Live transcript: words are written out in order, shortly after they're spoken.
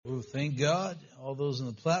Oh, thank God. All those on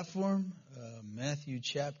the platform, Matthew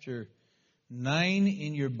chapter 9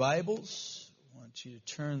 in your Bibles. I want you to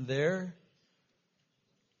turn there.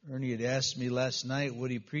 Ernie had asked me last night, what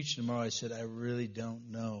are you preaching tomorrow? I said, I really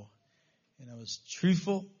don't know. And I was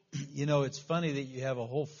truthful. You know, it's funny that you have a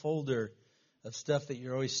whole folder of stuff that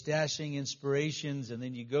you're always stashing, inspirations, and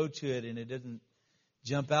then you go to it and it doesn't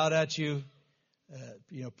jump out at you.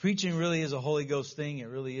 Preaching really is a Holy Ghost thing. It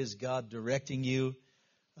really is God directing you.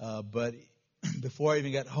 But before I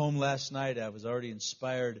even got home last night, I was already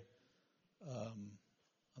inspired on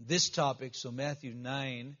this topic. So Matthew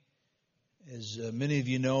 9, as many of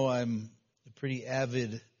you know, I'm a pretty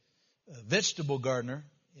avid vegetable gardener,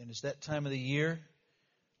 and it's that time of the year.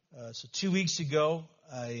 So 2 weeks ago,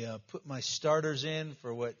 I put my starters in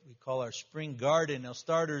for what we call our spring garden. Now,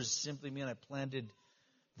 starters simply mean I planted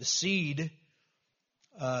the seed.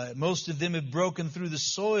 Most of them have broken through the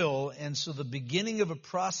soil, and so the beginning of a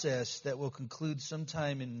process that will conclude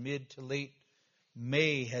sometime in mid to late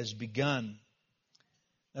May has begun.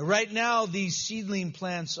 Now, right now, these seedling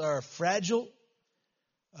plants are fragile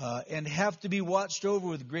and have to be watched over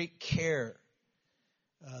with great care.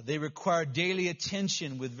 They require daily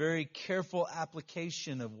attention with very careful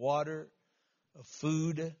application of water, of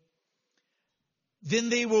food. Then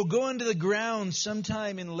they will go into the ground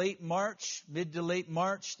sometime in late March, mid to late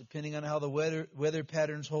March, depending on how the weather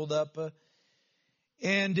patterns hold up.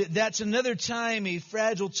 And that's another time, a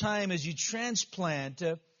fragile time as you transplant.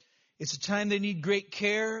 It's a time they need great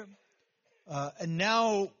care. And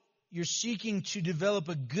now you're seeking to develop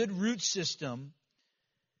a good root system.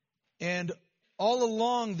 And all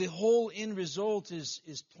along, the whole end result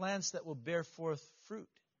is plants that will bear forth fruit.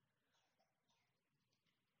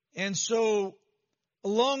 And so,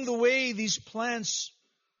 along the way, these plants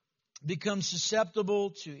become susceptible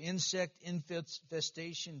to insect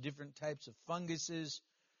infestation, different types of funguses,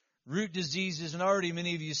 root diseases, and already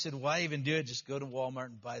many of you said, why even do it? Just go to Walmart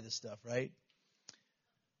and buy the stuff, right?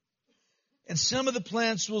 And some of the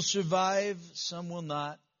plants will survive, some will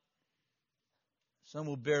not. Some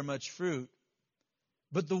will bear much fruit.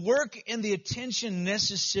 But the work and the attention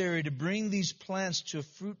necessary to bring these plants to a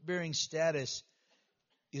fruit-bearing status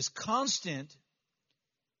is constant.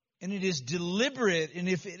 And it is deliberate, and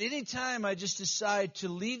if at any time I just decide to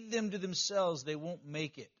leave them to themselves, they won't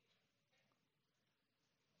make it.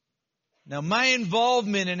 Now, my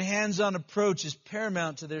involvement and hands-on approach is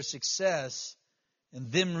paramount to their success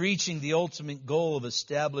and them reaching the ultimate goal of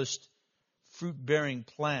established fruit-bearing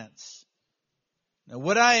plants. Now,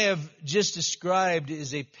 what I have just described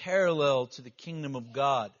is a parallel to the kingdom of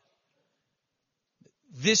God.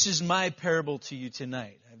 This is my parable to you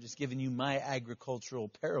tonight. I've just given you my agricultural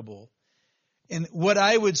parable. And what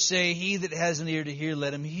I would say, he that has an ear to hear,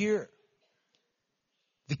 let him hear.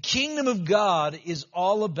 The kingdom of God is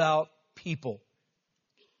all about people.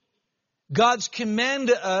 God's command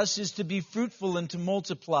to us is to be fruitful and to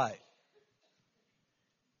multiply.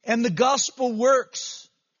 And the gospel works.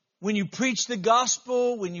 When you preach the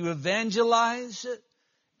gospel, when you evangelize,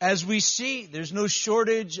 as we see, there's no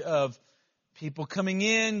shortage of people coming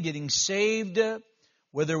in, getting saved,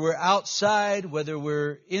 whether we're outside, whether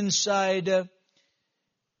we're inside,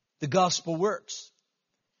 the gospel works.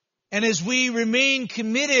 And as we remain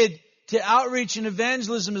committed to outreach and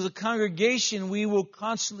evangelism as a congregation, we will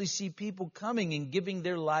constantly see people coming and giving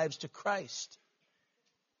their lives to Christ.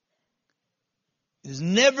 It has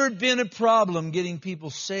never been a problem getting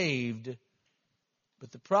people saved,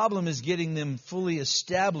 but the problem is getting them fully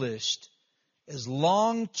established as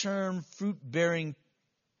long-term fruit-bearing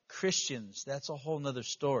Christians. That's a whole other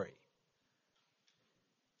story.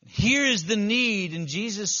 Here is the need, and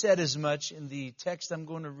Jesus said as much in the text I'm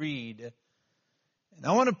going to read. And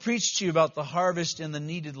I want to preach to you about the harvest and the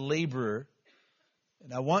needed laborer.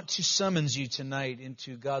 And I want to summons you tonight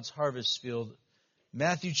into God's harvest field.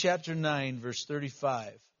 Matthew chapter 9, verse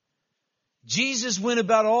 35. Jesus went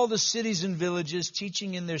about all the cities and villages,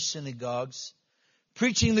 teaching in their synagogues,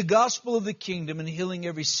 preaching the gospel of the kingdom and healing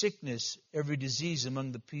every sickness, every disease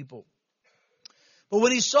among the people. But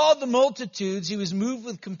when he saw the multitudes, he was moved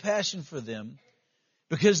with compassion for them,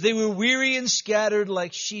 because they were weary and scattered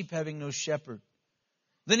like sheep having no shepherd.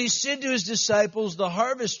 Then he said to his disciples, the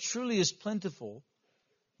harvest truly is plentiful,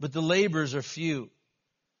 but the laborers are few.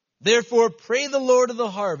 Therefore, pray the Lord of the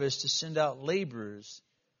harvest to send out laborers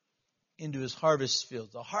into his harvest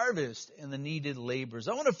field. The harvest and the needed laborers.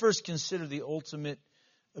 I want to first consider the ultimate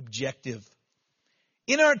objective.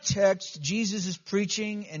 In our text, Jesus is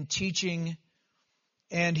preaching and teaching,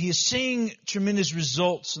 and he is seeing tremendous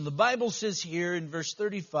results. And the Bible says here in verse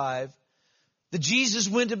 35 that Jesus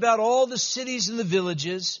went about all the cities and the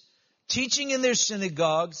villages, teaching in their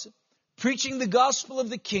synagogues, preaching the gospel of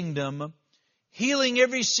the kingdom, healing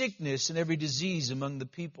every sickness and every disease among the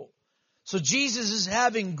people. So Jesus is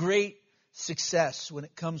having great success when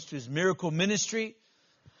it comes to his miracle ministry.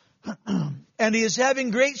 And he is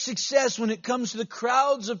having great success when it comes to the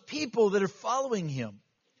crowds of people that are following him.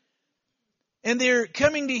 And they're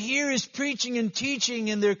coming to hear his preaching and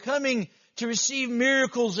teaching, and they're coming to receive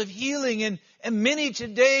miracles of healing. And many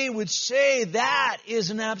today would say that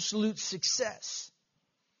is an absolute success.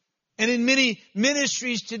 And in many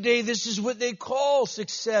ministries today, this is what they call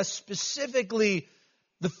success, specifically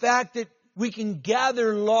the fact that we can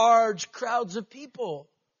gather large crowds of people.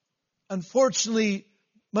 Unfortunately,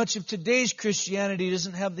 much of today's Christianity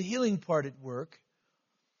doesn't have the healing part at work.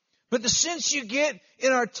 But the sense you get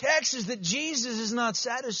in our text is that Jesus is not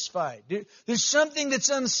satisfied. There's something that's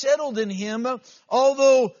unsettled in him.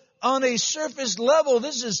 Although on a surface level,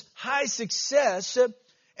 this is high success.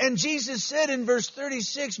 And Jesus said in verse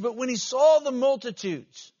 36, but when he saw the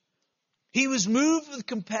multitudes, he was moved with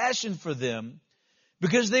compassion for them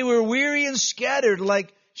because they were weary and scattered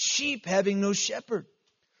like sheep having no shepherd.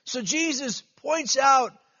 So Jesus points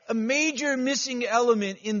out a major missing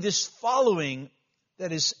element in this following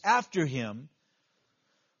that is after him.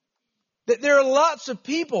 That there are lots of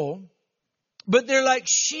people, but they're like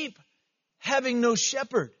sheep having no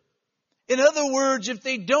shepherd. In other words, if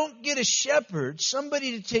they don't get a shepherd,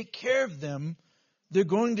 somebody to take care of them, they're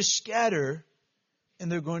going to scatter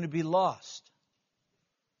and they're going to be lost.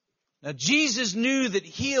 Now, Jesus knew that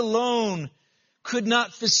he alone could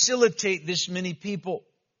not facilitate this many people.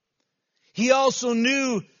 He also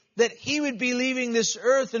knew that he would be leaving this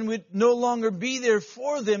earth and would no longer be there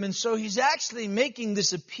for them. And so he's actually making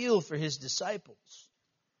this appeal for his disciples.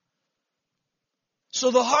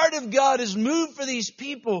 So the heart of God is moved for these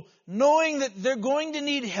people, knowing that they're going to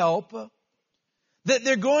need help, that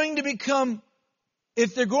they're going to become,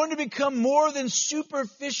 if they're going to become more than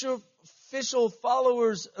superficial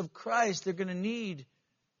followers of Christ, they're going to need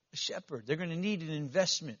a shepherd. They're going to need an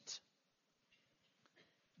investment.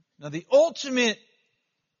 Now, the ultimate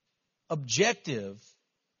objective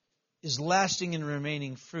is lasting and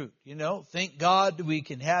remaining fruit. You know, thank God we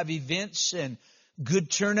can have events and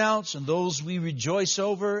good turnouts and those we rejoice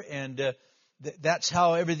over, and that's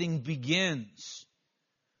how everything begins.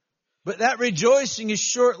 But that rejoicing is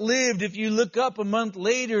short-lived if you look up a month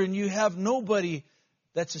later and you have nobody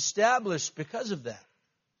that's established because of that.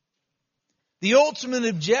 The ultimate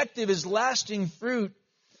objective is lasting fruit.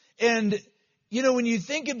 And you know, when you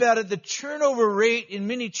think about it, the turnover rate in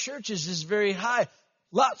many churches is very high.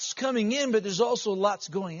 Lots coming in, but there's also lots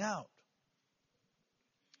going out.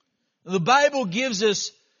 The Bible gives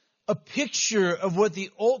us a picture of what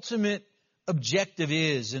the ultimate objective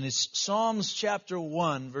is. And it's Psalms chapter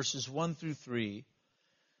 1, verses 1 through 3.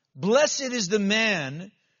 Blessed is the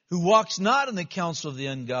man who walks not in the counsel of the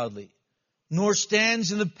ungodly, nor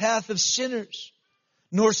stands in the path of sinners,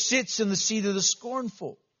 nor sits in the seat of the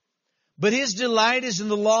scornful. But his delight is in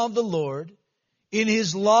the law of the Lord. In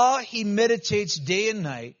his law he meditates day and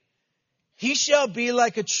night. He shall be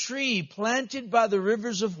like a tree planted by the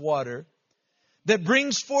rivers of water, that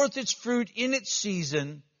brings forth its fruit in its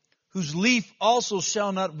season, whose leaf also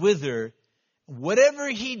shall not wither. Whatever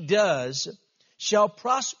he does shall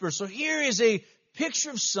prosper. So here is a picture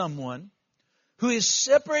of someone who has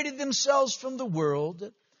separated themselves from the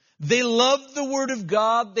world. They love the Word of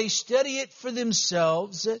God. They study it for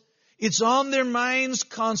themselves. It's on their minds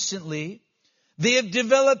constantly. They have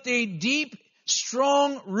developed a deep,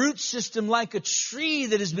 strong root system like a tree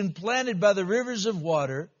that has been planted by the rivers of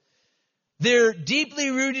water. They're deeply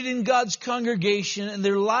rooted in God's congregation, and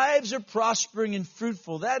their lives are prospering and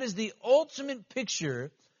fruitful. That is the ultimate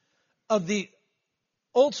picture of the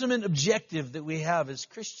ultimate objective that we have as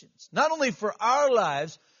Christians. Not only for our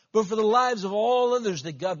lives, but for the lives of all others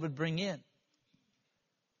that God would bring in.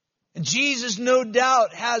 And Jesus, no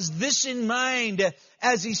doubt, has this in mind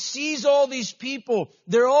as he sees all these people.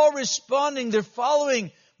 They're all responding, they're following,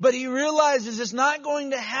 but he realizes it's not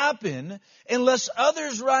going to happen unless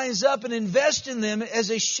others rise up and invest in them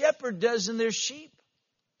as a shepherd does in their sheep.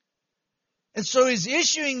 And so he's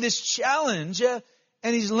issuing this challenge,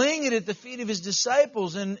 and he's laying it at the feet of his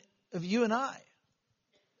disciples and of you and I.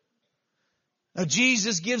 Now,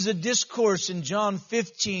 Jesus gives a discourse in John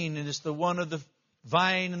 15, and it's the one of the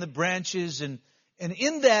vine and the branches. And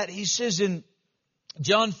in that, he says in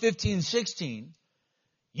John 15:16,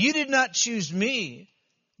 you did not choose me,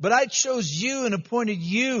 but I chose you and appointed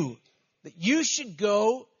you that you should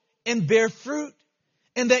go and bear fruit,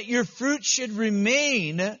 and that your fruit should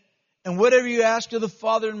remain, And whatever you ask of the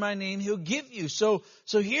Father in my name, He'll give you. So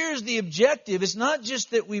here's the objective. It's not just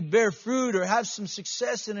that we bear fruit or have some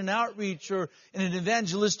success in an outreach or in an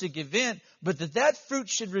evangelistic event, but that fruit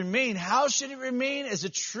should remain. How should it remain? As a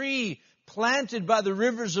tree planted by the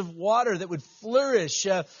rivers of water that would flourish.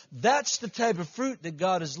 That's the type of fruit that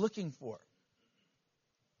God is looking for.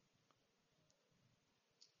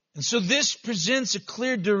 And so this presents a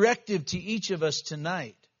clear directive to each of us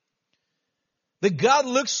tonight. That God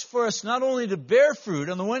looks for us not only to bear fruit.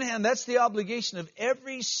 On the one hand, that's the obligation of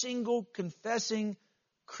every single confessing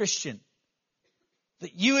Christian.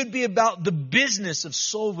 That you would be about the business of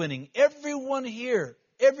soul winning. Everyone here,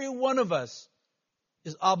 every one of us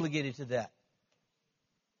is obligated to that.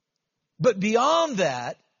 But beyond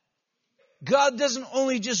that, God doesn't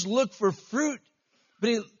only just look for fruit,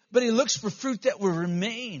 but He looks for fruit that will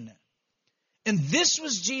remain. And this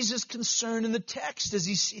was Jesus' concern in the text as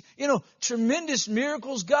he, tremendous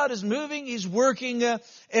miracles. God is moving. He's working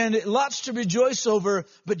and lots to rejoice over.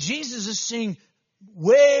 But Jesus is seeing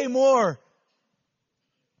way more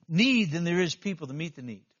need than there is people to meet the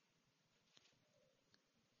need.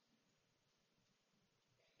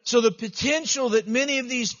 So the potential that many of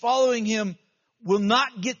these following Him will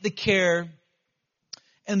not get the care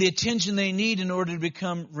and the attention they need in order to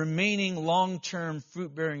become remaining long-term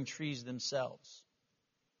fruit-bearing trees themselves.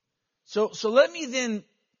 So let me then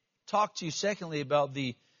talk to you secondly about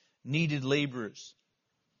the needed laborers.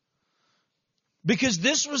 Because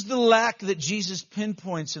this was the lack that Jesus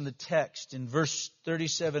pinpoints in the text in verse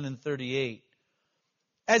 37 and 38.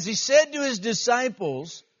 As He said to His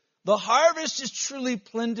disciples, the harvest is truly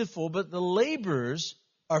plentiful, but the laborers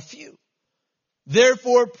are few.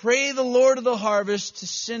 Therefore, pray the Lord of the harvest to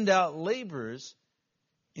send out laborers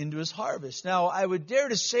into His harvest. Now, I would dare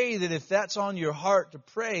to say that if that's on your heart to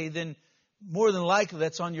pray, then more than likely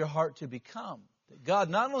that's on your heart to become. That God,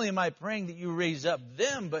 not only am I praying that you raise up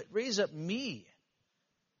them, but raise up me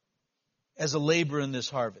as a laborer in this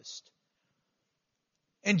harvest.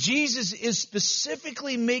 And Jesus is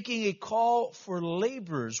specifically making a call for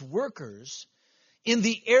laborers, workers, in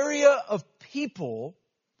the area of people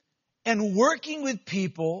and working with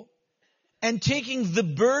people and taking the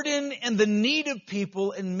burden and the need of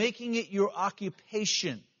people and making it your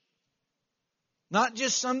occupation. Not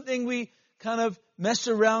just something we kind of mess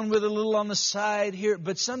around with a little on the side here,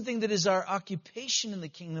 but something that is our occupation in the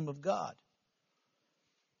kingdom of God.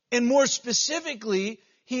 And more specifically,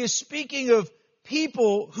 He is speaking of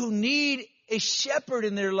people who need a shepherd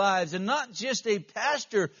in their lives, and not just a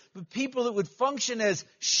pastor, but people that would function as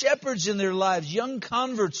shepherds in their lives, young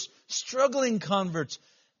converts, struggling converts,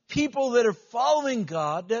 people that are following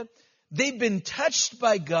God. They've been touched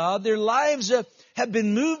by God. Their lives have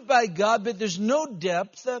been moved by God, but there's no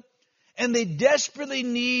depth, and they desperately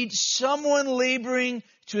need someone laboring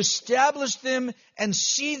to establish them and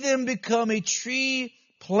see them become a tree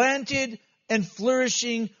planted and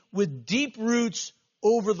flourishing with deep roots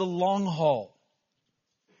over the long haul.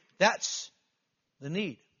 That's the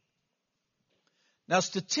need. Now,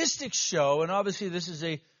 statistics show, and obviously this is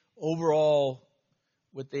a overall,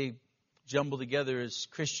 what they jumble together as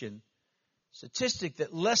Christian statistic,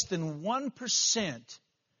 that less than 1%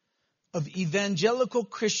 of evangelical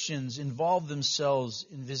Christians involve themselves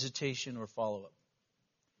in visitation or follow-up.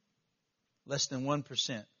 Less than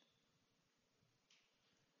 1%.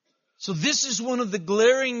 So this is one of the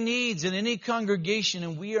glaring needs in any congregation,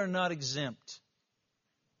 and we are not exempt.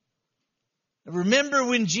 Remember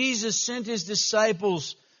when Jesus sent His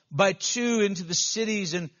disciples by two into the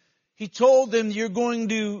cities, and He told them, you're going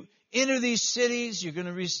to enter these cities,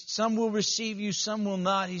 some will receive you, some will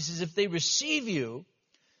not. He says, if they receive you,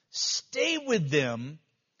 stay with them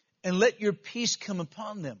and let your peace come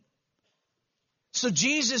upon them. So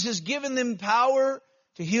Jesus has given them power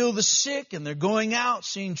to heal the sick, and they're going out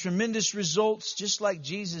seeing tremendous results just like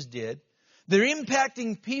Jesus did. They're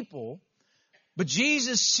impacting people, but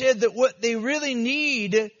Jesus said that what they really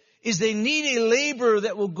need is they need a laborer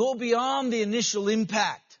that will go beyond the initial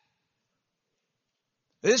impact.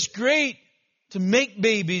 It's great to make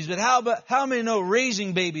babies, but how many know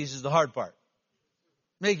raising babies is the hard part?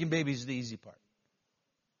 Making babies is the easy part.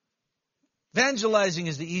 Evangelizing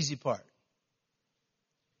is the easy part.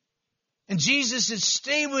 And Jesus said,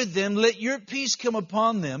 stay with them, let your peace come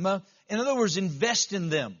upon them. In other words, invest in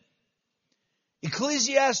them.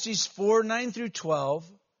 Ecclesiastes 4, 9 through 12.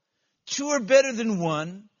 Two are better than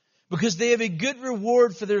one, because they have a good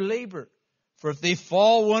reward for their labor. For if they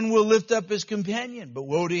fall, one will lift up his companion. But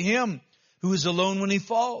woe to him who is alone when he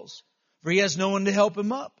falls, for he has no one to help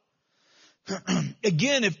him up.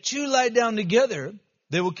 Again, if two lie down together,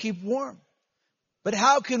 they will keep warm. But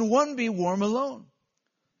how can one be warm alone?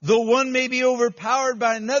 Though one may be overpowered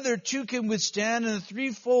by another, two can withstand, and the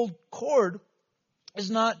threefold cord is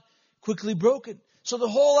not quickly broken. So the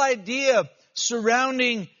whole idea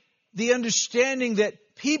surrounding the understanding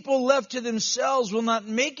that people left to themselves will not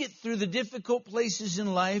make it through the difficult places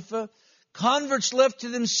in life. Converts left to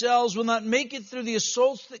themselves will not make it through the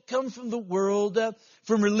assaults that come from the world,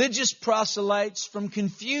 from religious proselytes, from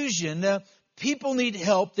confusion. People need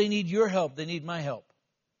help. They need your help. They need my help.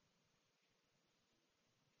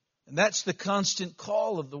 And that's the constant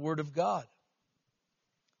call of the Word of God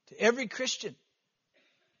to every Christian.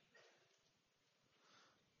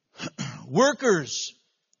 Workers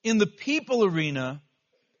in the people arena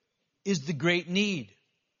is the great need.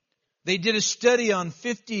 They did a study on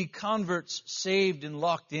 50 converts saved and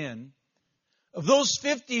locked in. Of those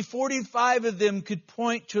 50, 45 of them could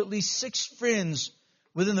point to at least 6 friends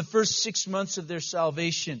within the first 6 months of their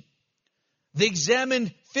salvation. They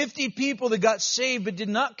examined 50 people that got saved but did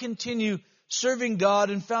not continue serving God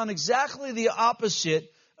and found exactly the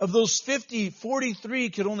opposite. Of those 50, 43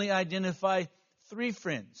 could only identify 3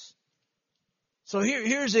 friends. So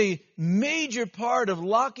here's a major part of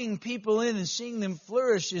locking people in and seeing them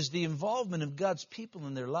flourish is the involvement of God's people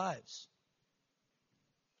in their lives.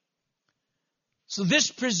 So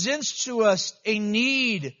this presents to us a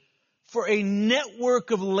need for a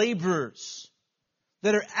network of laborers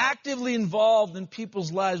that are actively involved in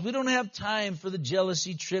people's lives. We don't have time for the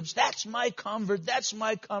jealousy trips. That's my convert. That's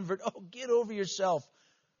my convert. Oh, get over yourself.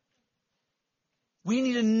 We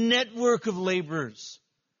need a network of laborers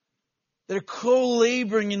that are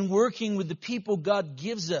co-laboring and working with the people God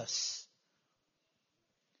gives us.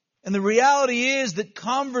 And the reality is that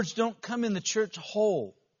converts don't come in the church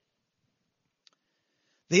whole.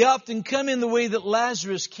 They often come in the way that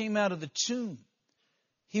Lazarus came out of the tomb.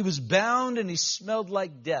 He was bound and he smelled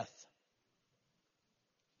like death.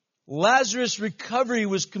 Lazarus' recovery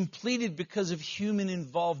was completed because of human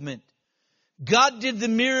involvement. God did the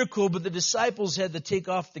miracle, but the disciples had to take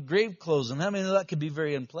off the grave clothes. And how many know that could be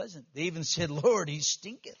very unpleasant? They even said, Lord, he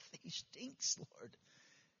stinketh. He stinks, Lord.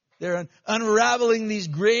 They're unraveling these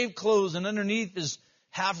grave clothes, and underneath is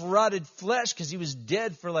half-rotted flesh because he was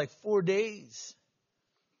dead for like 4 days.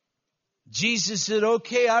 Jesus said,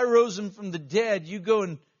 okay, I rose him from the dead. You go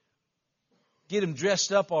and get him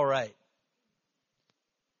dressed up all right.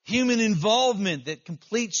 Human involvement that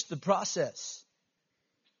completes the process.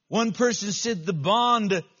 One person said the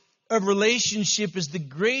bond of relationship is the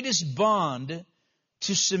greatest bond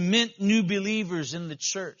to cement new believers in the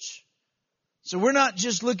church. So we're not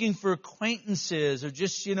just looking for acquaintances or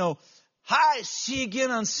just, hi, see you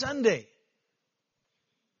again on Sunday.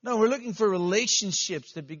 No, we're looking for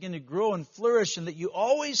relationships that begin to grow and flourish and that you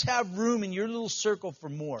always have room in your little circle for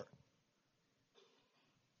more.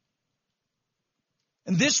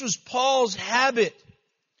 And this was Paul's habit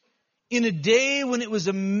in a day when it was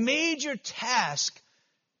a major task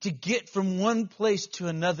to get from one place to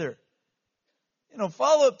another.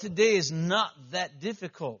 Follow-up today is not that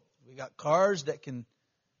difficult. We got cars that can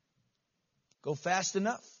go fast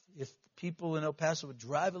enough. If people in El Paso would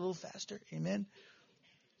drive a little faster, amen.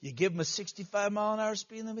 You give them a 65-mile-an-hour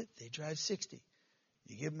speed limit, they drive 60.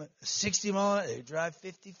 You give them a 60-mile-an-hour, they drive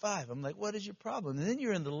 55. I'm like, what is your problem? And then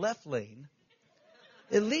you're in the left lane.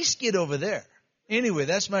 At least get over there. Anyway,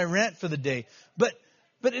 that's my rant for the day. But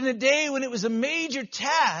in a day when it was a major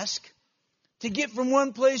task to get from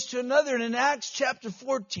one place to another, and in Acts chapter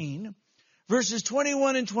 14, verses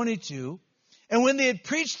 21 and 22, and when they had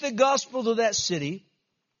preached the gospel to that city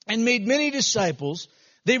and made many disciples,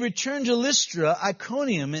 they returned to Lystra,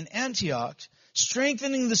 Iconium, and Antioch,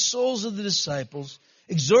 strengthening the souls of the disciples,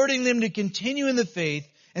 exhorting them to continue in the faith,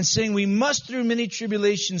 and saying, we must through many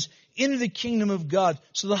tribulations into the kingdom of God.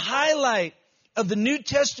 So the highlight of the New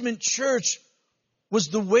Testament church was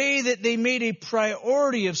the way that they made a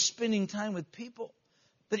priority of spending time with people.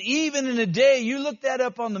 That even in a day, you look that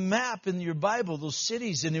up on the map in your Bible, those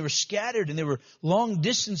cities, and they were scattered, and they were long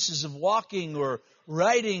distances of walking or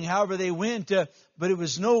riding, however they went, but it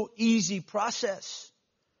was no easy process.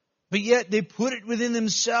 But yet they put it within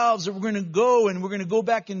themselves that we're going to go and we're going to go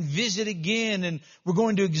back and visit again, and we're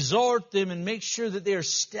going to exhort them and make sure that they are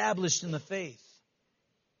established in the faith.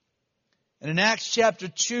 And in Acts chapter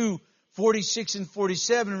 2, 46 and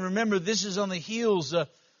 47, remember this is on the heels of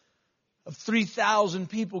 3,000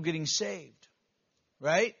 people getting saved,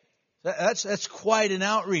 right? That's quite an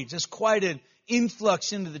outreach. That's quite an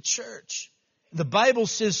influx into the church. The Bible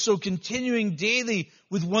says, so continuing daily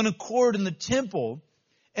with one accord in the temple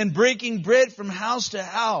and breaking bread from house to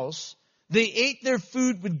house, they ate their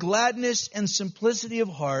food with gladness and simplicity of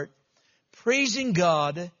heart, praising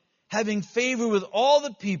God, having favor with all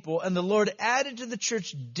the people, and the Lord added to the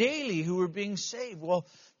church daily who were being saved. Well,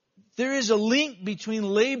 there is a link between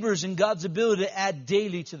laborers and God's ability to add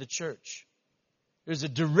daily to the church. There's a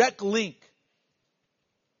direct link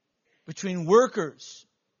between workers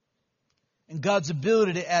and God's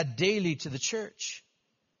ability to add daily to the church.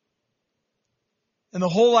 And the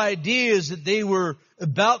whole idea is that they were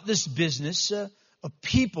about this business of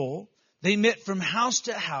people. They met from house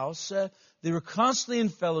to house. They were constantly in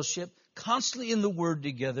fellowship, constantly in the Word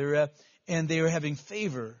together, and they were having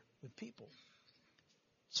favor with people.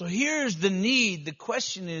 So here's the need. The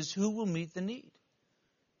question is, who will meet the need?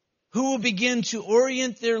 Who will begin to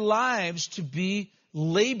orient their lives to be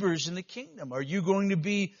laborers in the kingdom? Are you going to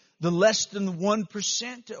be the less than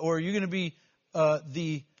 1%? Or are you going to be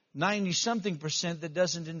the 90-something% that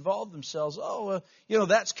doesn't involve themselves?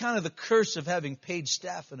 That's kind of the curse of having paid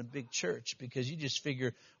staff in a big church, because you just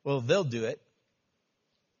figure, well, they'll do it.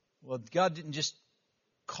 Well, God didn't just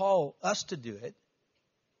call us to do it.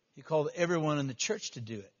 He called everyone in the church to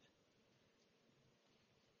do it.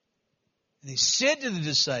 And He said to the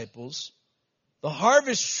disciples, the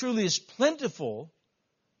harvest truly is plentiful,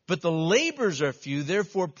 but the laborers are few.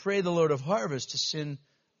 Therefore, pray the Lord of harvest to send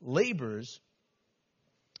laborers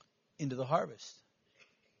into the harvest.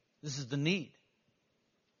 This is the need.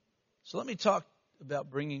 So let me talk about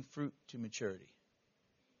bringing fruit to maturity.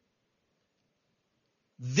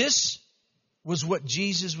 This was what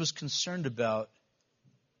Jesus was concerned about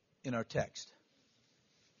in our text.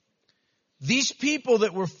 These people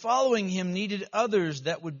that were following Him needed others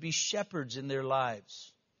that would be shepherds in their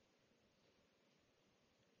lives.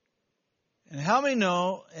 And how many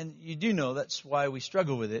know, and you do know, that's why we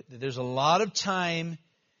struggle with it, that there's a lot of time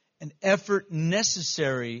and effort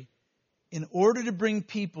necessary in order to bring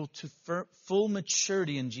people to full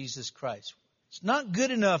maturity in Jesus Christ. It's not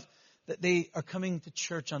good enough that they are coming to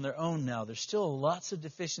church on their own now. There's still lots of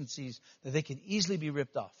deficiencies that they can easily be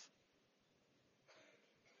ripped off.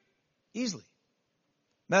 Easily.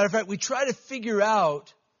 Matter of fact, we try to figure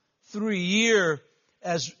out through a year,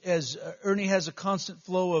 as Ernie has a constant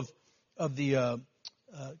flow of the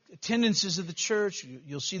attendances of the church.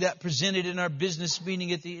 You'll see that presented in our business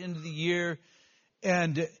meeting at the end of the year.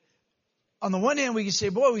 And on the one hand, we can say,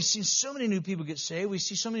 boy, we've seen so many new people get saved. We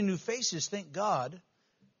see so many new faces, thank God.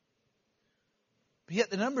 But yet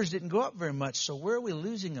the numbers didn't go up very much. So where are we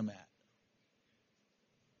losing them at?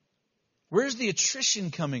 Where's the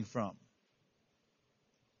attrition coming from?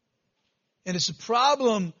 And it's a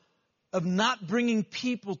problem of not bringing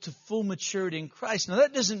people to full maturity in Christ. Now,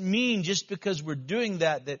 that doesn't mean just because we're doing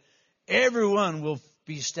that everyone will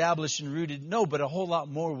be established and rooted. No, but a whole lot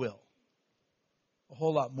more will. A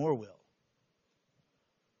whole lot more will.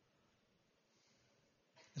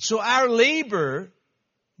 And so our labor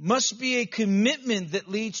must be a commitment that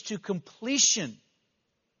leads to completion.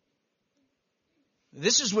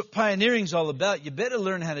 This is what pioneering is all about. You better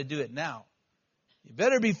learn how to do it now. You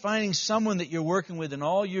better be finding someone that you're working with in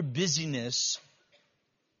all your busyness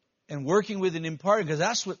and working with and imparting, because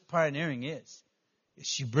that's what pioneering is.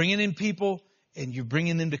 It's you bringing in people and you're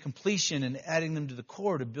bringing them to completion and adding them to the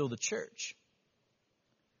core to build a church.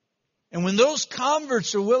 And when those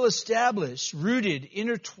converts are well established, rooted,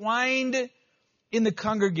 intertwined in the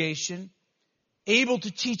congregation, able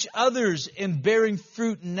to teach others and bearing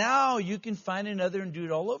fruit, now you can find another and do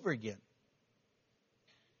it all over again.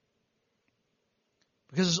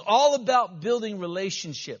 Because it's all about building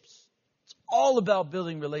relationships. It's all about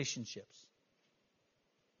building relationships.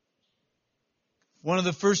 One of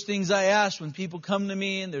the first things I ask when people come to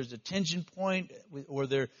me and there's a tension point, or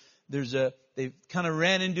they kind of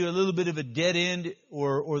ran into a little bit of a dead end,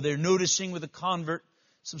 or they're noticing with a convert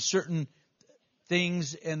some certain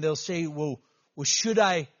things, and they'll say, well, should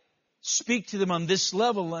I speak to them on this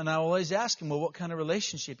level? And I always ask them, well, what kind of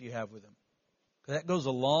relationship you have with them? Because that goes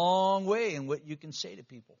a long way in what you can say to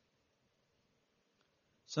people.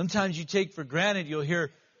 Sometimes you take for granted, you'll hear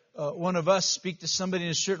one of us speak to somebody in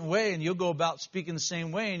a certain way, and you'll go about speaking the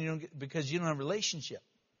same way, and because you don't have a relationship.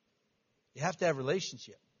 You have to have a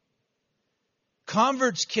relationship.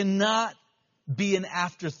 Converts cannot be an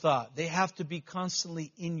afterthought. They have to be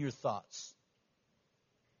constantly in your thoughts.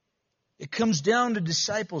 It comes down to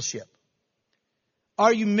discipleship.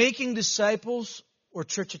 Are you making disciples or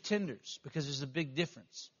church attenders? Because there's a big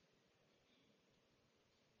difference.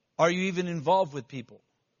 Are you even involved with people?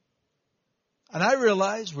 And I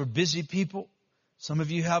realize we're busy people. Some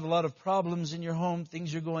of you have a lot of problems in your home.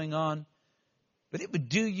 Things are going on. But it would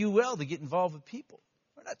do you well to get involved with people.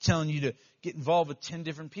 We're not telling you to get involved with 10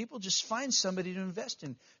 different people. Just find somebody to invest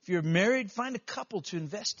in. If you're married, find a couple to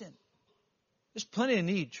invest in. There's plenty of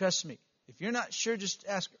need, trust me. If you're not sure, just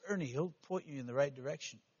ask Ernie. He'll point you in the right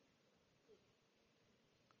direction.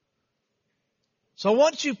 So I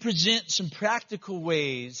want to present some practical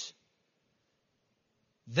ways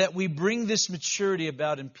that we bring this maturity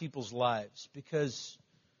about in people's lives, because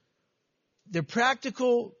they're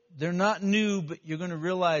practical, they're not new, but you're going to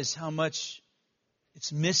realize how much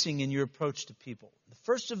it's missing in your approach to people. The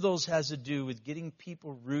first of those has to do with getting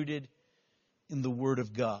people rooted in the Word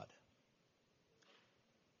of God.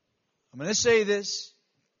 I'm going to say this.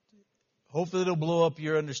 Hopefully it'll blow up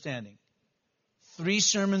your understanding. 3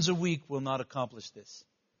 sermons a week will not accomplish this.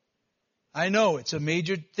 I know it's a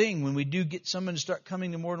major thing. When we do get someone to start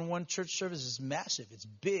coming to more than one church service, it's massive. It's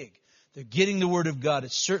big. They're getting the Word of God.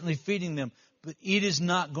 It's certainly feeding them. But it is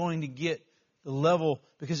not going to get the level,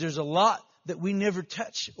 because there's a lot that we never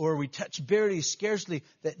touch, or we touch barely, scarcely,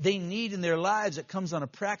 that they need in their lives that comes on a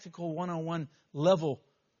practical one-on-one level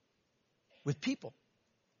with people.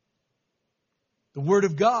 The Word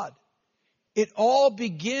of God. It all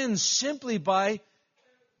begins simply by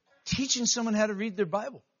teaching someone how to read their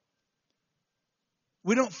Bible.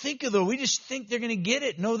 We don't think of it. We just think they're going to get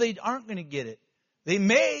it. No, they aren't going to get it. They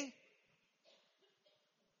may,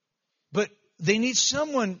 but they need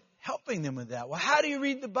someone helping them with that. Well, how do you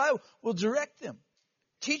read the Bible? Well, direct them.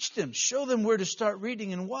 Teach them. Show them where to start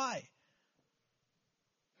reading and why.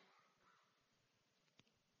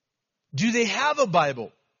 Do they have a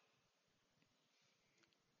Bible?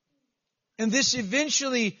 And this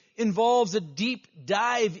eventually involves a deep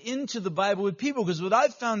dive into the Bible with people. Because what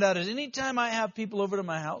I've found out is anytime I have people over to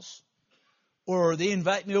my house, or they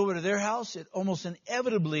invite me over to their house, it almost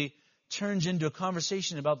inevitably turns into a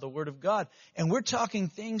conversation about the Word of God. And we're talking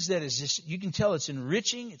things that is just, you can tell it's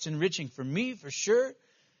enriching. It's enriching for me, for sure.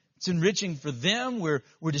 It's enriching for them. We're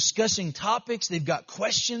discussing topics. They've got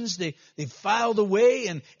questions. They've filed away,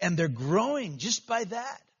 and they're growing just by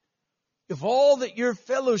that. If all that your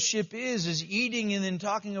fellowship is eating and then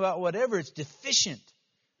talking about whatever, it's deficient.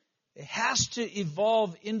 It has to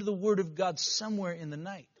evolve into the Word of God somewhere in the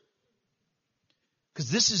night. Because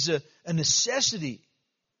this is a necessity.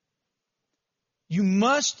 You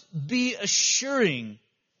must be assuring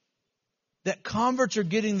that converts are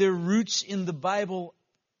getting their roots in the Bible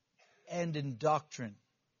and in doctrine.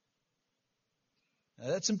 Now,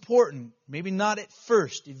 that's important. Maybe not at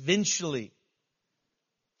first, eventually.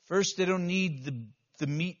 First, they don't need the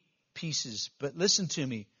meat pieces. But listen to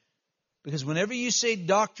me. Because whenever you say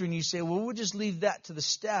doctrine, you say, well, we'll just leave that to the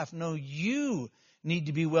staff. No, you need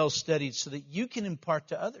to be well studied so that you can impart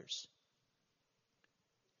to others.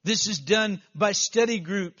 This is done by study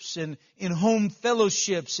groups and in home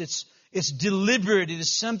fellowships. It's deliberate. It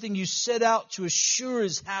is something you set out to assure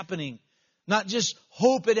is happening. Not just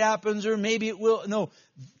hope it happens or maybe it will. No,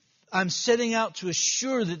 I'm setting out to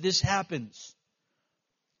assure that this happens.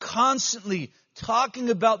 Constantly talking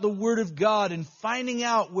about the Word of God and finding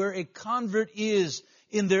out where a convert is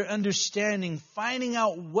in their understanding, finding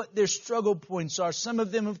out what their struggle points are. Some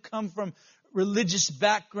of them have come from religious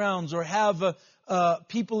backgrounds or have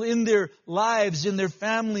people in their lives, in their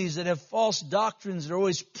families that have false doctrines that are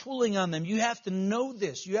always pulling on them. You have to know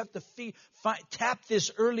this. You have to tap this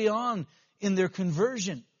early on in their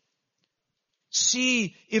conversion.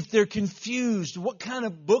 See if they're confused. What kind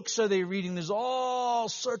of books are they reading? There's all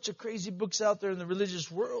sorts of crazy books out there in the religious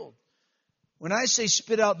world. When I say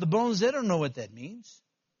spit out the bones, they don't know what that means.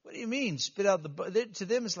 What do you mean, spit out the bones? To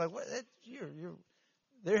them, it's like, what?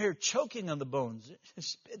 They're here choking on the bones.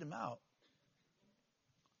 Spit them out.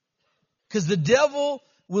 Because the devil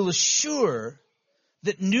will assure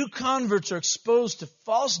that new converts are exposed to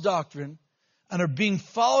false doctrine and are being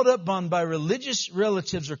followed up on by religious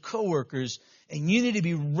relatives or coworkers, and you need to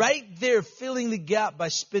be right there filling the gap by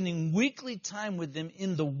spending weekly time with them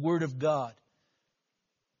in the Word of God.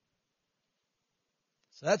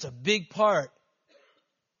 So that's a big part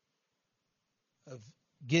of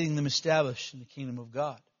getting them established in the kingdom of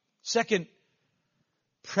God. Second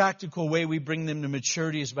practical way we bring them to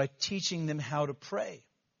maturity is by teaching them how to pray.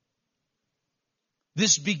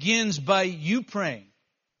 This begins by you praying.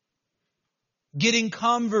 Getting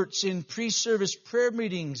converts in pre-service prayer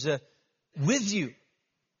meetings with you.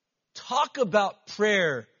 Talk about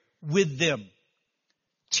prayer with them.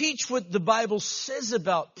 Teach what the Bible says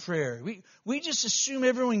about prayer. We just assume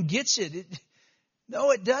everyone gets it.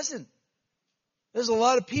 No, it doesn't. There's a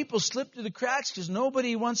lot of people slip through the cracks because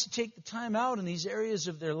nobody wants to take the time out in these areas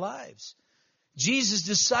of their lives. Jesus'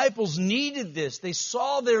 disciples needed this. They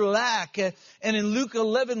saw their lack. And in Luke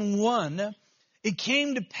 11:1, it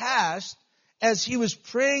came to pass as he was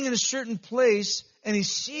praying in a certain place and he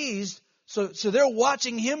ceased. So they're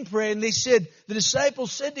watching him pray, and the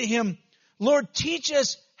disciples said to him, Lord, teach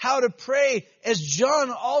us how to pray as John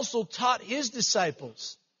also taught his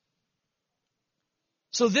disciples.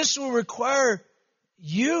 So this will require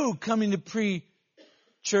you coming to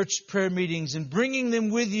pre-church prayer meetings and bringing them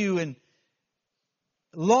with you, and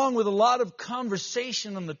along with a lot of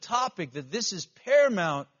conversation on the topic, that this is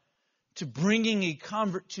paramount to bringing a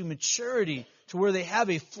convert to maturity, to where they have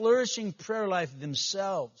a flourishing prayer life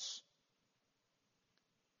themselves.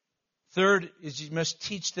 Third is you must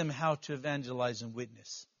teach them how to evangelize and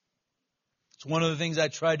witness. It's one of the things I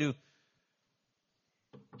try to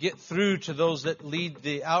get through to those that lead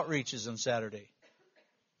the outreaches on Saturday.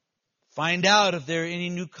 Find out if there are any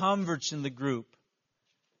new converts in the group,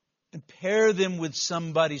 and pair them with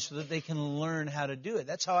somebody so that they can learn how to do it.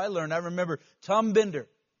 That's how I learned. I remember Tom Bender,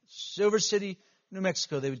 Silver City, New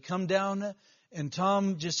Mexico. They would come down, and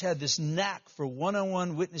Tom just had this knack for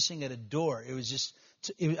one-on-one witnessing at a door. It was just,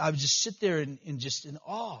 I would just sit there in just in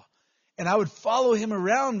awe. And I would follow him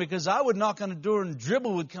around because I would knock on a door and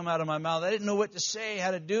dribble would come out of my mouth. I didn't know what to say,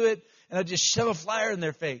 how to do it, and I'd just shove a flyer in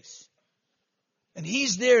their face. And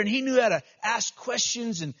he's there, and he knew how to ask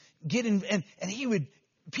questions and get in, and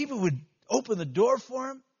people would open the door for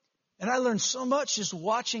him. And I learned so much just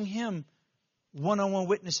watching him one-on-one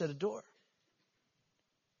witness at a door.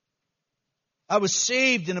 I was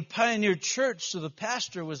saved in a pioneer church, so the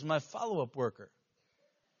pastor was my follow-up worker.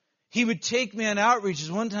 He would take me on outreaches.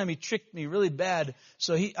 One time he tricked me really bad.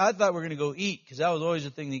 So I thought we were going to go eat, because that was always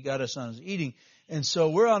the thing that got us on, was eating. And so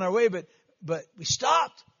we're on our way, but we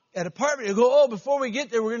stopped at an apartment. He'll go, before we get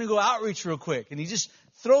there, we're going to go outreach real quick. And he just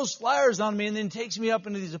throws flyers on me and then takes me up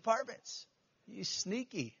into these apartments. He's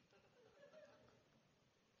sneaky.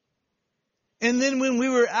 And then when we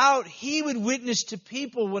were out, he would witness to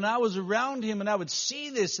people when I was around him, and I would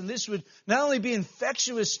see this, and this would not only be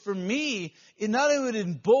infectious for me, it not only would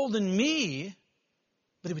embolden me,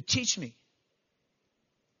 but it would teach me.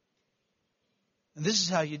 And this is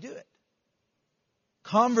how you do it.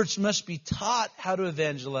 Converts must be taught how to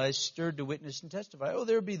evangelize, stirred to witness and testify.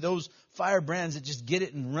 There would be those firebrands that just get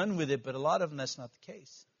it and run with it, but a lot of them, that's not the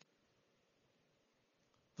case.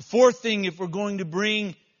 The fourth thing, if we're going to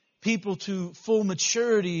bring people to full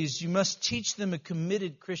maturity, is you must teach them a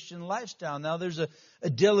committed Christian lifestyle. Now, there's a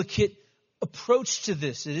delicate approach to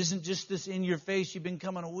this. It isn't just this in your face, you've been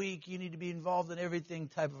coming a week, you need to be involved in everything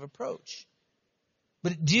type of approach.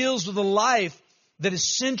 But it deals with a life that is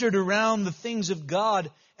centered around the things of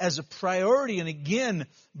God as a priority. And again,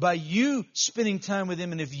 by you spending time with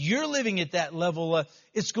Him, and if you're living at that level,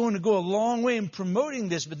 it's going to go a long way in promoting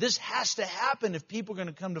this. But this has to happen if people are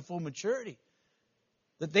going to come to full maturity.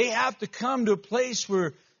 That they have to come to a place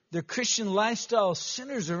where their Christian lifestyle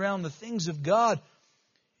centers around the things of God.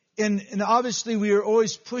 And obviously we are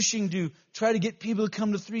always pushing to try to get people to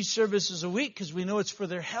come to 3 services a week, because we know it's for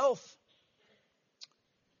their health.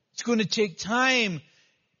 It's going to take time,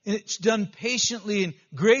 and it's done patiently and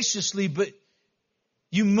graciously, but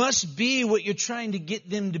you must be what you're trying to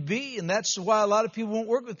get them to be. And that's why a lot of people won't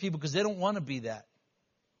work with people, because they don't want to be that.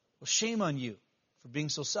 Well, shame on you for being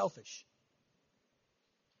so selfish.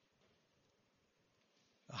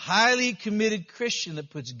 A highly committed Christian that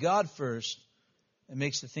puts God first and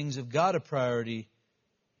makes the things of God a priority,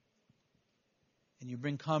 and you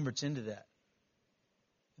bring converts into that.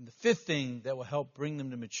 And the fifth thing that will help bring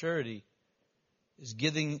them to maturity is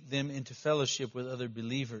getting them into fellowship with other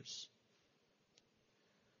believers.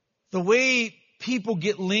 The way people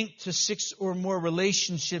get linked to 6 or more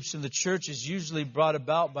relationships in the church is usually brought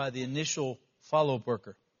about by the initial follow-up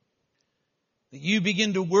worker. That you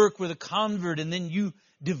begin to work with a convert, and then you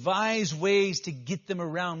devise ways to get them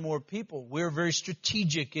around more people. We're very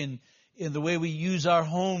strategic in the way we use our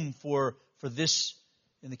home for this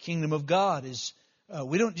in the kingdom of God.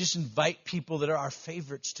 We don't just invite people that are our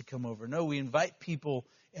favorites to come over. No, we invite people,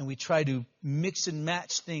 and we try to mix and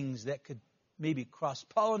match things that could maybe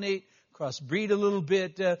cross-pollinate, cross-breed a little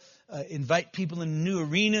bit, invite people in new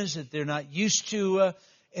arenas that they're not used to.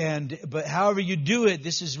 But however you do it,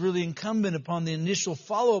 this is really incumbent upon the initial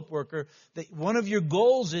follow-up worker, that one of your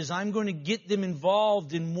goals is, I'm going to get them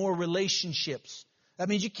involved in more relationships. That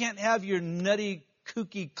means you can't have your nutty,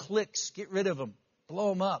 kooky cliques. Get rid of them. Blow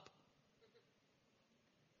them up.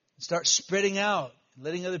 Start spreading out and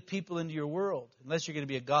letting other people into your world. Unless you're going to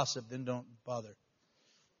be a gossip, then don't bother.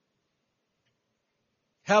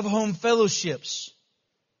 Have home fellowships.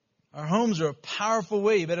 Our homes are a powerful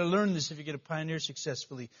way. You better learn this if you're going to pioneer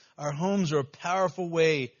successfully. Our homes are a powerful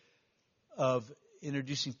way of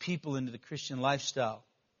introducing people into the Christian lifestyle.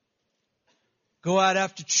 Go out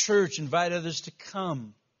after church, invite others to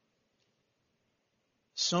come.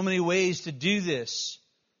 So many ways to do this,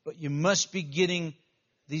 but you must be getting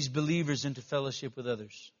these believers into fellowship with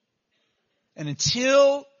others. And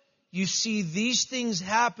until you see these things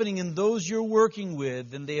happening in those you're working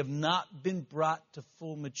with, then they have not been brought to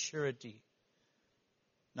full maturity.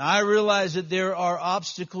 Now, I realize that there are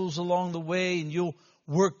obstacles along the way, and you'll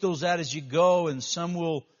work those out as you go, and some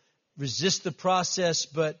will resist the process,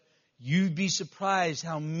 but you'd be surprised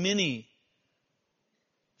how many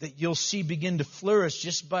that you'll see begin to flourish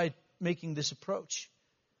just by making this approach.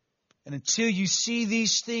 And until you see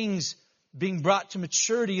these things being brought to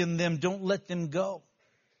maturity in them, don't let them go.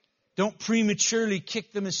 Don't prematurely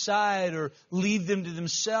kick them aside or leave them to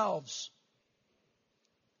themselves.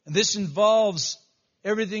 And this involves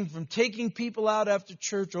everything from taking people out after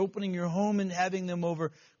church, opening your home and having them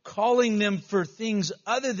over, calling them for things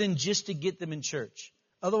other than just to get them in church.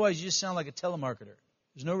 Otherwise, you just sound like a telemarketer.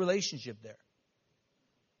 There's no relationship there.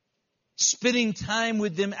 Spending time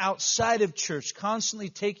with them outside of church, constantly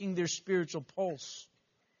taking their spiritual pulse.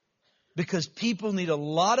 Because people need a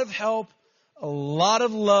lot of help, a lot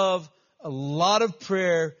of love, a lot of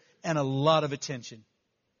prayer, and a lot of attention.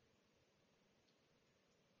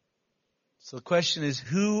 So the question is,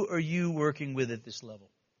 who are you working with at this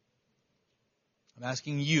level? I'm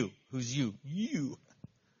asking you. Who's you? You.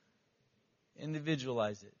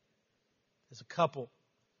 Individualize it. As a couple.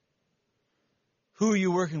 Who are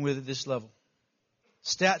you working with at this level?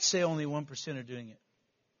 Stats say only 1% are doing it.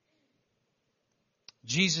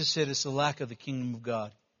 Jesus said it's the lack of the kingdom of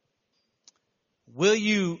God. Will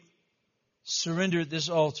you surrender at this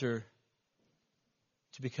altar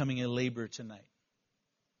to becoming a laborer tonight?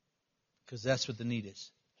 Because that's what the need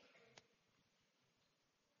is.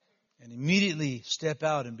 And immediately step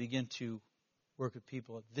out and begin to work with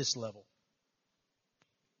people at this level.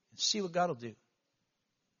 And see what God will do.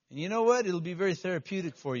 And you know what? It'll be very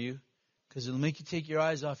therapeutic for you because it'll make you take your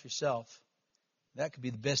eyes off yourself. That could be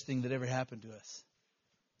the best thing that ever happened to us.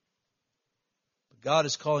 But God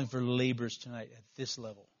is calling for laborers tonight at this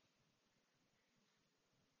level.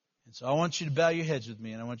 And so I want you to bow your heads with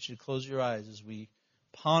me, and I want you to close your eyes as we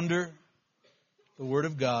ponder the Word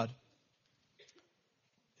of God,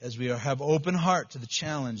 as we have open heart to the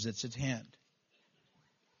challenge that's at hand.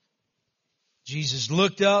 Jesus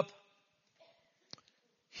looked up.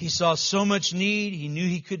 He saw so much need. He knew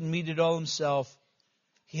he couldn't meet it all himself.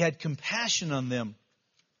 He had compassion on them.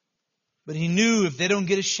 But he knew if they don't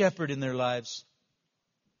get a shepherd in their lives,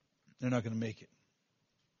 they're not going to make it.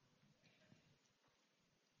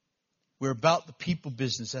 We're about the people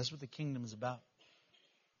business. That's what the kingdom is about.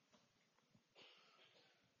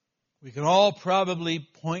 We can all probably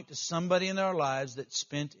point to somebody in our lives that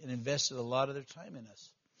spent and invested a lot of their time in us.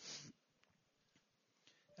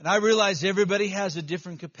 And I realize everybody has a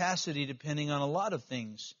different capacity depending on a lot of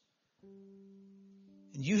things.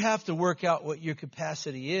 And you have to work out what your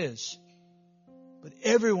capacity is. But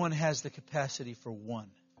everyone has the capacity for one.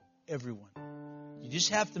 Everyone. You just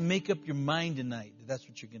have to make up your mind tonight that that's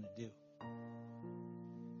what you're going to do.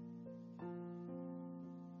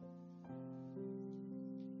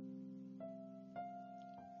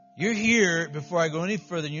 You're here, before I go any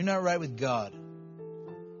further, and you're not right with God.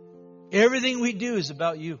 Everything we do is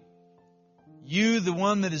about you. You, the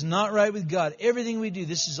one that is not right with God. Everything we do,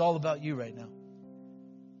 this is all about you right now.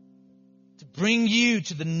 To bring you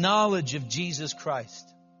to the knowledge of Jesus Christ.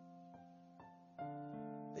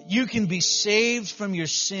 That you can be saved from your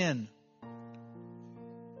sin.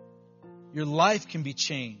 Your life can be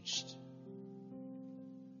changed.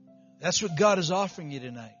 That's what God is offering you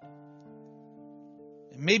tonight.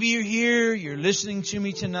 And maybe you're here, you're listening to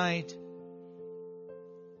me tonight.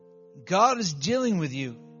 God is dealing with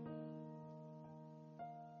you.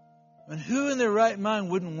 And who in their right mind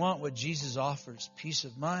wouldn't want what Jesus offers? Peace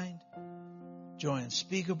of mind, joy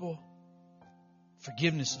unspeakable,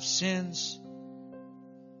 forgiveness of sins,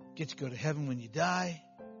 get to go to heaven when you die.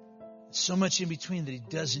 So much in between that He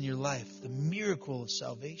does in your life. The miracle of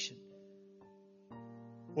salvation.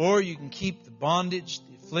 Or you can keep the bondage,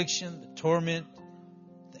 the affliction, the torment,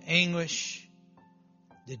 the anguish,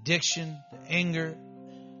 the addiction, the anger,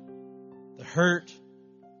 the hurt.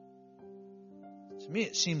 To me,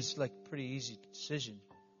 it seems like a pretty easy decision.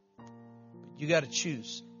 But you got to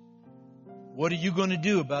choose. What are you going to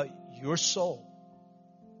do about your soul?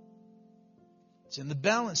 It's in the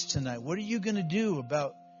balance tonight. What are you going to do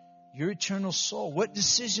about your eternal soul? What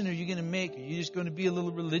decision are you going to make? Are you just going to be a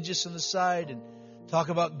little religious on the side and talk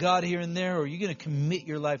about God here and there? Or are you going to commit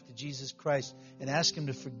your life to Jesus Christ and ask Him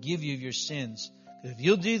to forgive you of your sins? Because if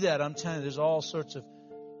you'll do that, I'm telling you, there's all sorts of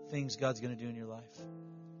things God's going to do in your life.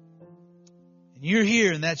 And you're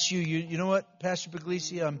here, and that's you. You know what, Pastor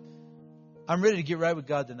Puglisi? I'm ready to get right with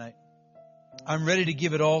God tonight. I'm ready to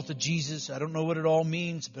give it all to Jesus. I don't know what it all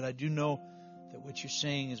means, but I do know that what you're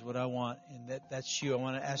saying is what I want, and that's you. I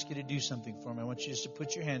want to ask you to do something for me. I want you just to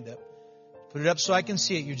put your hand up. Put it up so I can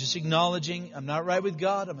see it. You're just acknowledging, I'm not right with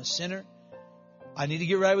God. I'm a sinner. I need to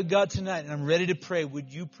get right with God tonight, and I'm ready to pray.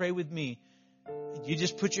 Would you pray with me? And you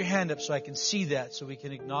just put your hand up so I can see that, so we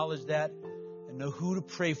can acknowledge that and know who to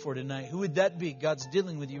pray for tonight. Who would that be? God's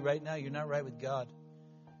dealing with you right now. You're not right with God.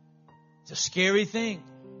 It's a scary thing.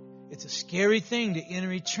 It's a scary thing to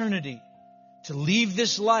enter eternity, to leave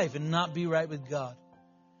this life and not be right with God,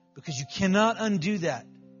 because you cannot undo that.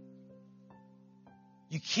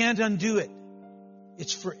 You can't undo it.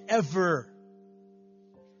 It's forever.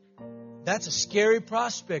 That's a scary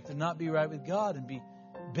prospect, to not be right with God and be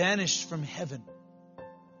banished from heaven.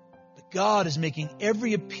 But God is making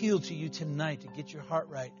every appeal to you tonight to get your heart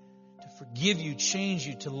right, to forgive you, change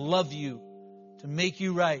you, to love you, to make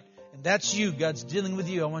you right. And that's you. God's dealing with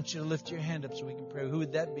you. I want you to lift your hand up so we can pray. Who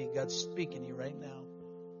would that be? God's speaking to you right now.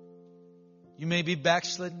 You may be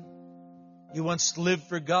backslidden. You once lived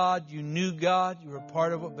for God. You knew God. You were a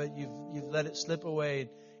part of it, but you've let it slip away. It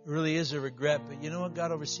really is a regret. But you know what?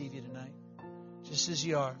 God will receive you tonight. Just as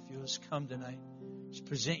you are. If you'll just come tonight. Just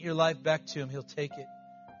present your life back to Him. He'll take it.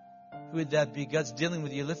 Who would that be? God's dealing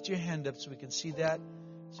with you. Lift your hand up so we can see that.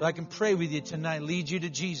 So I can pray with you tonight. Lead you to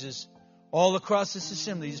Jesus. All across this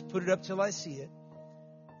assembly. Just put it up till I see it.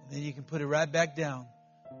 And then you can put it right back down.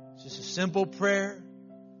 It's just a simple prayer,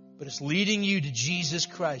 but it's leading you to Jesus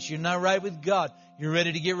Christ. You're not right with God. You're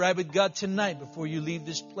ready to get right with God tonight before you leave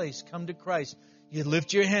this place. Come to Christ. You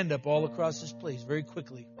lift your hand up all across this place very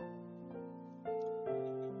quickly.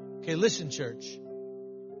 Okay, listen, church.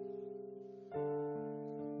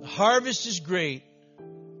 The harvest is great,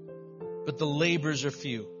 but the labors are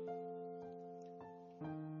few.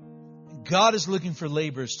 God is looking for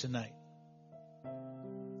laborers tonight.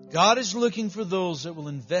 God is looking for those that will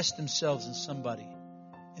invest themselves in somebody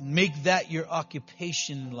and make that your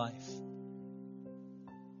occupation in life.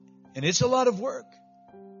 And it's a lot of work.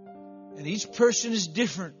 And each person is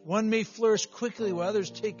different. One may flourish quickly while others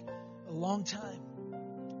take a long time.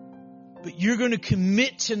 But you're going to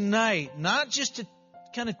commit tonight, not just to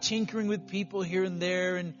kind of tinkering with people here and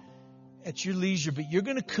there and at your leisure, but you're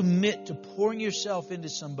going to commit to pouring yourself into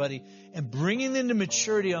somebody and bringing them to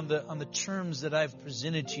maturity on the terms that I've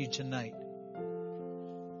presented to you tonight.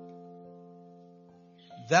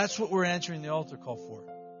 That's what we're answering the altar call for.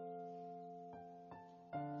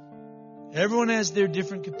 Everyone has their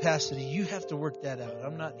different capacity. You have to work that out.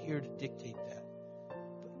 I'm not here to dictate that.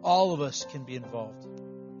 But all of us can be involved.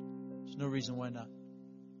 There's no reason why not.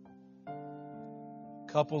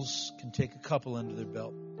 Couples can take a couple under their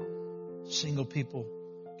belt. Single people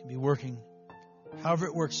can be working however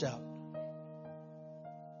it works out.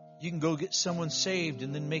 You can go get someone saved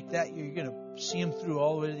and then make that you're going to see them through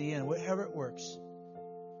all the way to the end, however it works.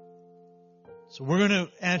 So we're going to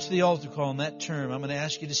answer the altar call in that term. I'm going to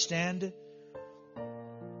ask you to stand,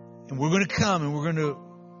 and we're going to come and we're going to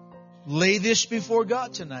lay this before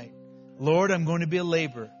God tonight. Lord, I'm going to be a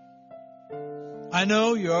laborer. I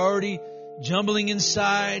know you're already jumbling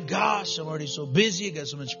inside. Gosh, I'm already so busy. I got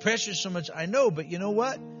so much pressure, so much. I know, but you know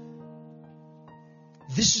what?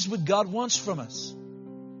 This is what God wants from us.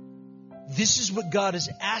 This is what God is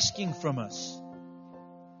asking from us.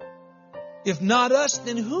 If not us,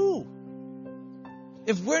 then who?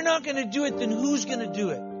 If we're not going to do it, then who's going to do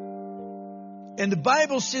it? And the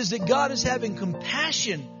Bible says that God is having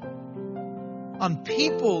compassion on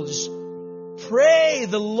people. Just pray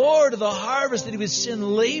the Lord of the harvest that He would send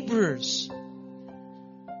laborers.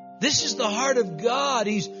 This is the heart of God.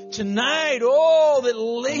 He's tonight, that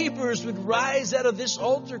laborers would rise out of this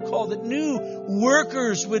altar call, that new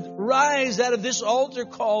workers would rise out of this altar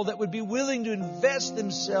call, that would be willing to invest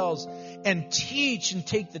themselves and teach and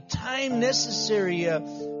take the time necessary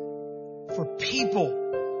for people.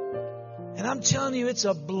 And I'm telling you, it's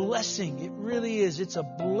a blessing. It really is. It's a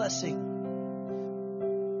blessing.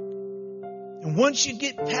 And once you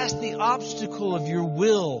get past the obstacle of your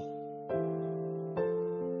will,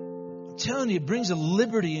 I'm telling you, it brings a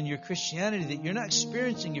liberty in your Christianity that you're not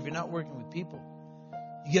experiencing if you're not working with people.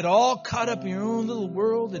 You get all caught up in your own little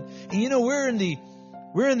world. And you know, we're in the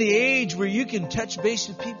age where you can touch base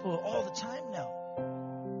with people all the time now.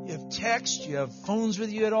 You have text, you have phones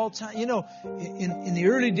with you at all times. You know, in the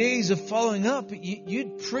early days of following up,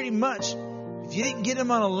 you'd pretty much, if you didn't get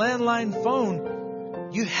them on a landline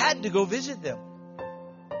phone, you had to go visit them.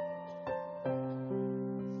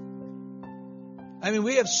 I mean,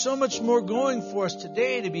 we have so much more going for us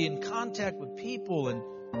today to be in contact with people,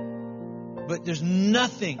 but there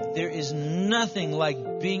is nothing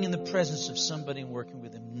like being in the presence of somebody and working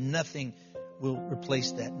with them. Nothing will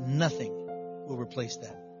replace that. Nothing will replace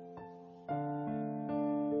that.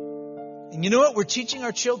 And you know what? We're teaching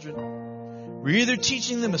our children. We're either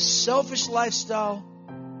teaching them a selfish lifestyle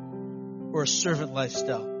or a servant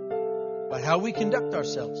lifestyle by how we conduct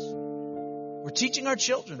ourselves. We're teaching our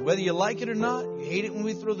children, whether you like it or not. You hate it when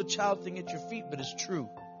we throw the child thing at your feet, but it's true.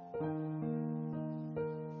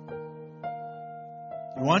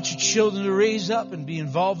 You want your children to raise up and be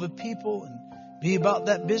involved with people and be about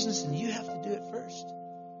that business, and you have to do it first.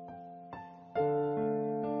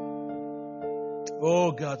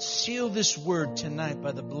 Oh, God, seal this word tonight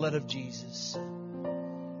by the blood of Jesus.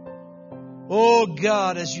 Oh,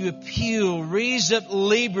 God, as you appeal, raise up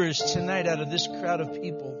laborers tonight out of this crowd of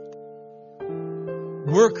people.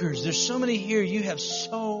 Workers, there's so many here. You have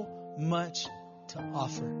so much to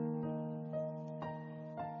offer.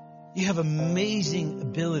 You have amazing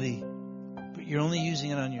ability, but you're only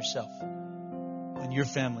using it on yourself, on your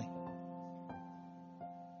family.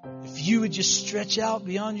 If you would just stretch out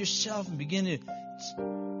beyond yourself and begin to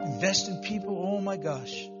invest in people, oh my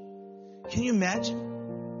gosh. Can you imagine?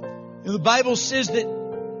 You know, the Bible says that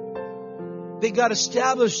they got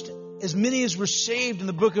established, as many as were saved in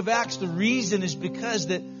the book of Acts. The reason is because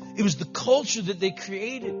that it was the culture that they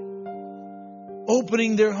created.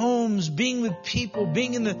 Opening their homes, being with people,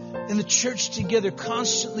 being in the church together,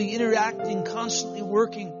 constantly interacting, constantly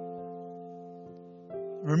working.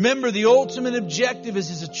 Remember, the ultimate objective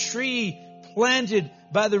is a tree planted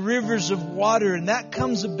by the rivers of water, and that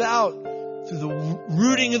comes about through the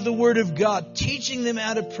rooting of the Word of God, teaching them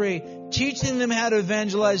how to pray, teaching them how to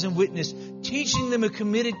evangelize and witness, teaching them a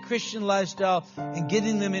committed Christian lifestyle, and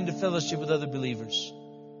getting them into fellowship with other believers.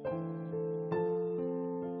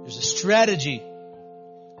 There's a strategy,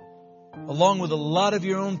 along with a lot of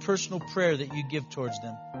your own personal prayer that you give towards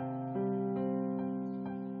them.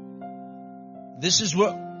 This is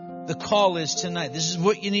what the call is tonight. This is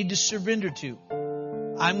what you need to surrender to.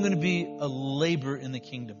 I'm going to be a laborer in the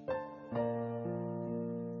kingdom.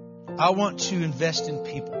 I want to invest in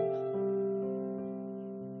people.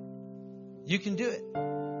 You can do it.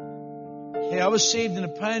 Hey, I was saved in a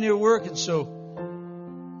pioneer work, and so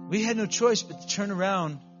we had no choice but to turn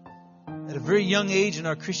around at a very young age in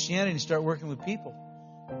our Christianity and start working with people.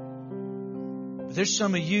 But there's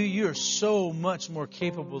some of you are so much more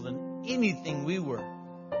capable than anything we were.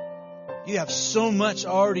 You have so much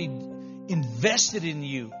already invested in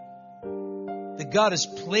you that God has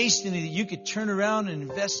placed in you that you could turn around and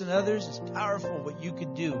invest in others. It's powerful what you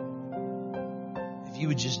could do if you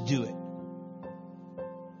would just do it.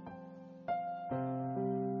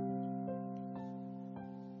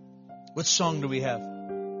 What song do we have?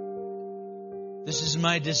 This is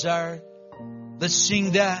my desire. Let's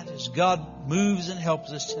sing that as God moves and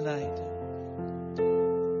helps us tonight.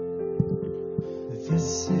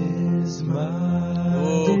 This is my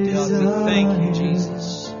Oh God, we thank you,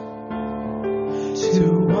 Jesus. To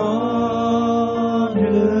honor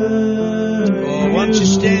Oh, why don't you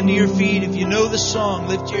stand to your feet? If you know the song,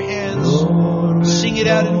 lift your hands. Lord, Sing it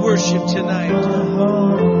out in worship tonight.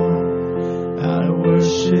 I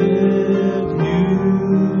worship you.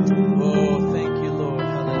 Oh, thank you, Lord.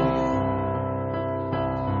 Hallelujah.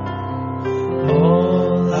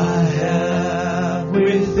 All I have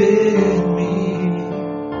within me,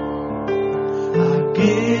 I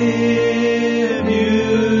give you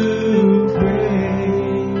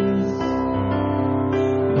praise.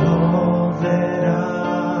 All that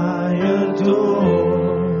I adore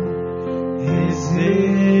is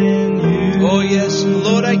in you. Oh, yes,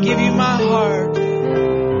 Lord, I give you my heart.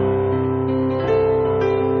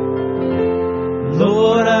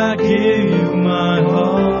 Lord, I give you my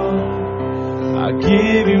heart. I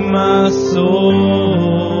give you my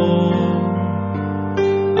soul.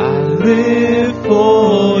 I live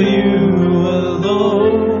for you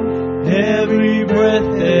alone. Every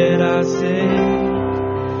breath that I take,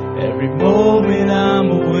 every moment I'm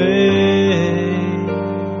awake.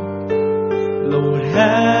 Lord,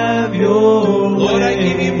 have your way. Lord, I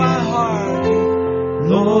give you my heart.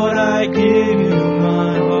 Lord, I give you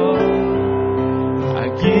my heart. I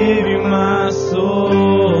give you my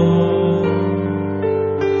soul.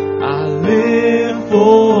 I live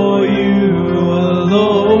for you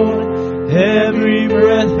alone. Every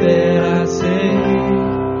breath that I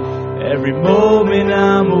take, every moment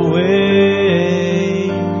I'm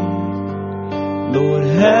awake. Lord,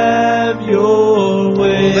 have your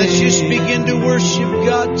way. Let's just begin to worship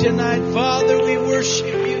God tonight. Father, we worship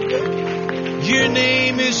you, God. Your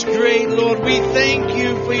name is great, Lord. We thank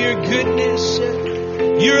you for your goodness,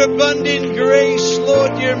 your abundant grace,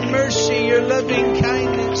 Lord, your mercy, your loving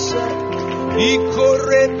kindness.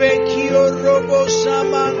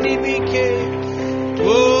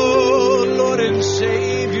 Oh, Lord and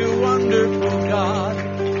Savior, wonderful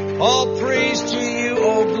God. All praise to you,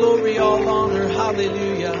 all glory, all honor.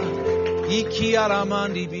 Hallelujah.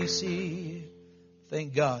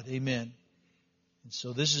 Thank God. Amen. And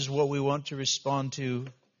so this is what we want to respond to.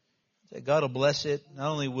 That God will bless it.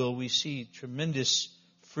 Not only will we see tremendous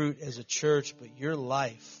fruit as a church, but your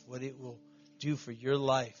life, what it will do for your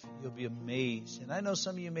life. You'll be amazed. And I know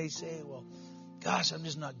some of you may say, well, gosh, I'm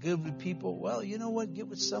just not good with people. Well, you know what? Get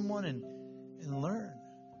with someone and learn.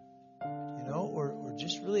 You know, or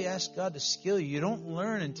just really ask God to skill you. You don't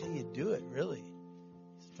learn until you do it, really.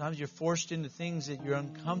 Sometimes you're forced into things that you're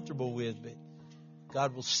uncomfortable with, but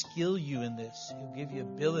God will skill you in this. He'll give you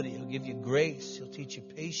ability. He'll give you grace. He'll teach you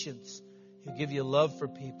patience. He'll give you love for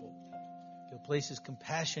people. He'll place His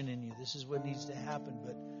compassion in you. This is what needs to happen.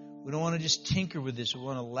 But we don't want to just tinker with this. We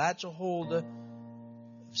want to latch a hold of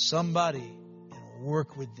somebody and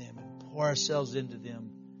work with them and pour ourselves into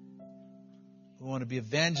them. We want to be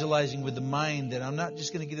evangelizing with the mind that I'm not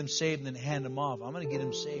just going to get them saved and then hand them off. I'm going to get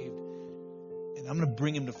them saved and I'm going to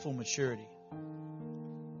bring them to full maturity.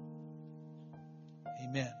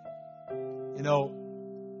 Amen. You know,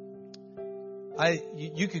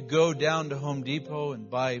 you could go down to Home Depot and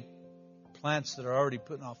buy plants that are already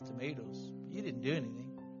putting off tomatoes. You didn't do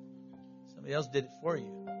anything. Somebody else did it for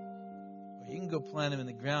you. Or you can go plant them in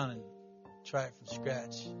the ground and try it from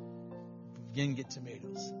scratch. Begin to get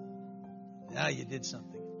tomatoes. Now you did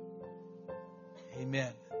something.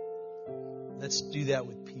 Amen. Let's do that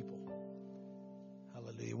with people.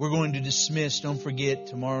 Hallelujah. We're going to dismiss. Don't forget,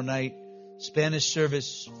 tomorrow night, Spanish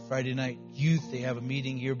service. Friday night, youth. They have a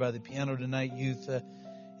meeting here by the piano tonight, youth.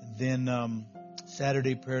 And then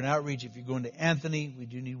Saturday, prayer and outreach. If you're going to Anthony, we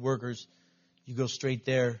do need workers. You go straight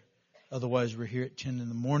there. Otherwise, we're here at 10 in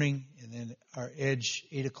the morning. And then our Edge,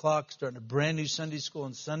 8 o'clock, starting a brand new Sunday school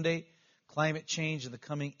on Sunday. Climate change and the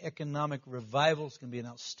coming economic revival. It's going to be an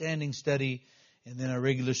outstanding study. And then our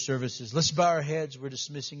regular services. Let's bow our heads. We're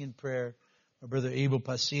dismissing in prayer. Our brother Abel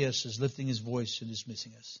Pacias is lifting his voice and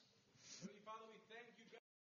dismissing us.